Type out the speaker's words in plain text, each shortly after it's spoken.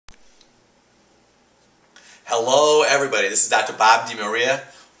Hello everybody, this is Dr. Bob DeMaria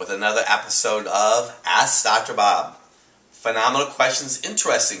with another episode of Ask Dr. Bob. Phenomenal questions,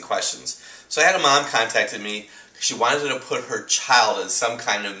 interesting questions. So I had a mom contacted me because she wanted to put her child in some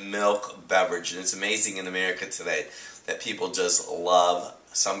kind of milk beverage, and it's amazing in America today that people just love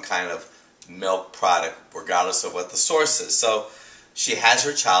some kind of milk product regardless of what the source is. So she has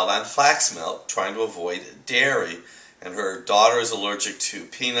her child on flax milk trying to avoid dairy, and her daughter is allergic to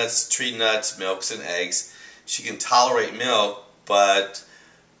peanuts, tree nuts, milks, and eggs. She can tolerate milk, but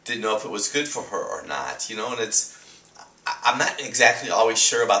didn't know if it was good for her or not. You know, and I'm not exactly always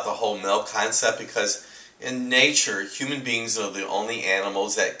sure about the whole milk concept, because in nature, human beings are the only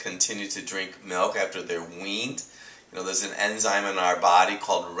animals that continue to drink milk after they're weaned. You know, there's an enzyme in our body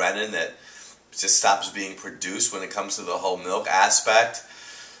called renin that just stops being produced when it comes to the whole milk aspect.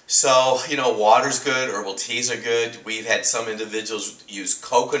 So, you know, water's good, herbal teas are good. We've had some individuals use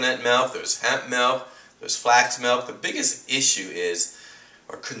coconut milk, there's hemp milk, there's flax milk. The biggest issue is,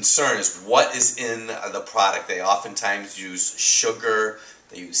 or concern is, what is in the product. They oftentimes use sugar,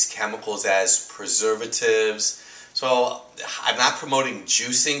 they use chemicals as preservatives. So I'm not promoting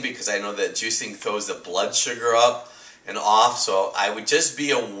juicing, because I know that juicing throws the blood sugar up and off. So I would just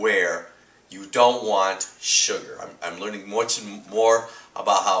be aware you don't want sugar. I'm learning much more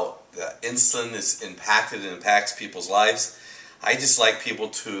about how the insulin is impacted and impacts people's lives. I just like people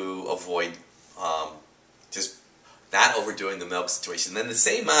to avoid just not overdoing the milk situation. Then the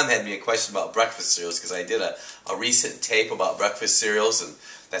same mom had me a question about breakfast cereals, because I did a recent tape about breakfast cereals, and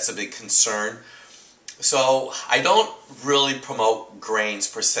that's a big concern. So I don't really promote grains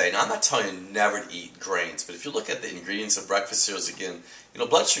per se. Now, I'm not telling you never to eat grains, but if you look at the ingredients of breakfast cereals again, you know,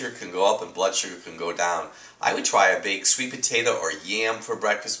 blood sugar can go up and blood sugar can go down. I would try a baked sweet potato or yam for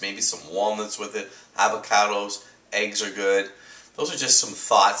breakfast, maybe some walnuts with it, avocados, eggs are good. Those are just some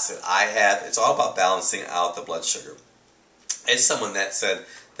thoughts that I have. It's all about balancing out the blood sugar. As someone that said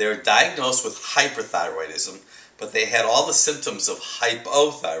they're diagnosed with hyperthyroidism, but they had all the symptoms of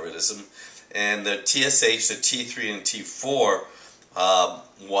hypothyroidism, and the TSH, the T3 and T4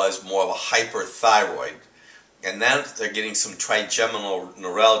 was more of a hyperthyroid. And now they're getting some trigeminal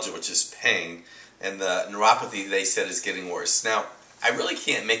neuralgia, which is pain, and the neuropathy, they said, is getting worse. Now, I really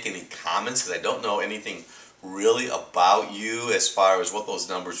can't make any comments because I don't know anything really about you as far as what those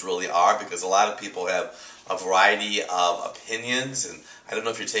numbers really are, because a lot of people have a variety of opinions, and I don't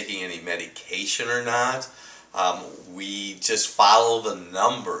know if you're taking any medication or not. We just follow the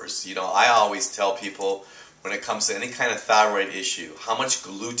numbers. You know, I always tell people, when it comes to any kind of thyroid issue, how much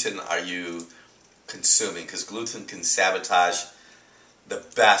gluten are you consuming? Because gluten can sabotage the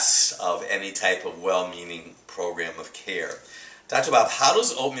best of any type of well-meaning program of care. Dr. Bob, how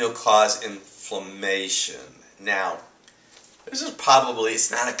does oatmeal cause inflammation? Now, this is probably, it's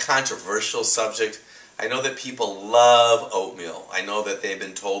not a controversial subject. I know that people love oatmeal. I know that they've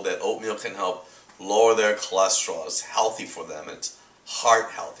been told that oatmeal can help lower their cholesterol. It's healthy for them. It's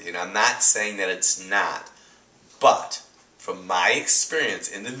heart healthy. And I'm not saying that it's not. But from my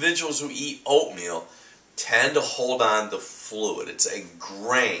experience, individuals who eat oatmeal tend to hold on to fluid. It's a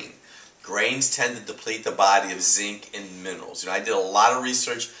grain. Grains tend to deplete the body of zinc and minerals. You know, I did a lot of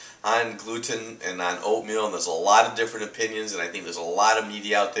research on gluten and on oatmeal, and there's a lot of different opinions, and I think there's a lot of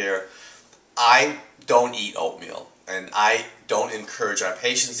media out there. I don't eat oatmeal, and I don't encourage our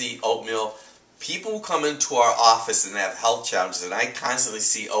patients to eat oatmeal. People who come into our office and have health challenges, and I constantly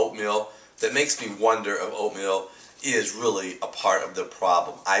see oatmeal, that makes me wonder if oatmeal is really a part of the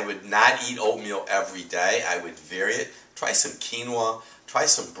problem. I would not eat oatmeal every day. I would vary it. Try some quinoa. Try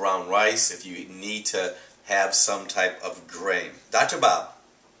some brown rice if you need to have some type of grain. Dr. Bob,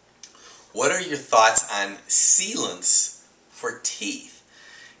 what are your thoughts on sealants for teeth?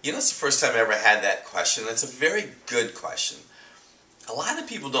 You know, it's the first time I ever had that question. That's a very good question. A lot of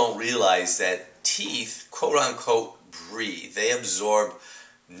people don't realize that teeth, quote-unquote, breathe. They absorb.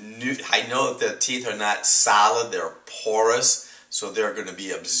 I know that the teeth are not solid, they're porous, so they're going to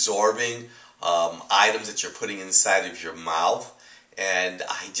be absorbing items that you're putting inside of your mouth. And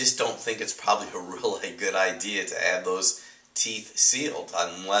I just don't think it's probably a really good idea to have those teeth sealed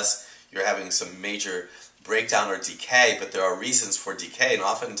unless you're having some major breakdown or decay. But there are reasons for decay, and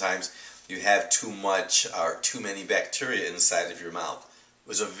oftentimes you have too much or too many bacteria inside of your mouth. It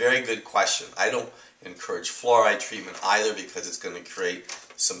was a very good question. I don't encourage fluoride treatment either, because it's going to create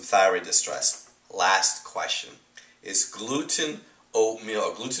some thyroid distress. Last question. Is gluten oatmeal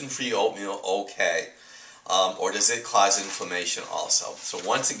or gluten-free oatmeal okay? Or does it cause inflammation also? So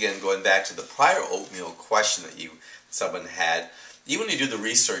once again, going back to the prior oatmeal question that someone had, even when you do the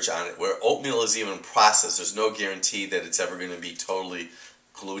research on it, where oatmeal is even processed, there's no guarantee that it's ever going to be totally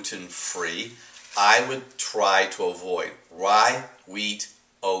gluten-free. I would try to avoid rye, wheat,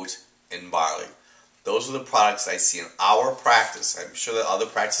 oat, and barley. Those are the products I see in our practice. I'm sure that other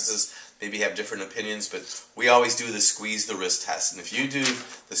practices maybe have different opinions, but we always do the squeeze the wrist test. And if you do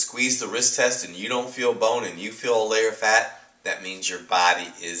the squeeze the wrist test and you don't feel bone and you feel a layer of fat, that means your body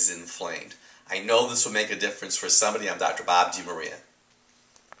is inflamed. I know this will make a difference for somebody. I'm Dr. Bob DeMaria.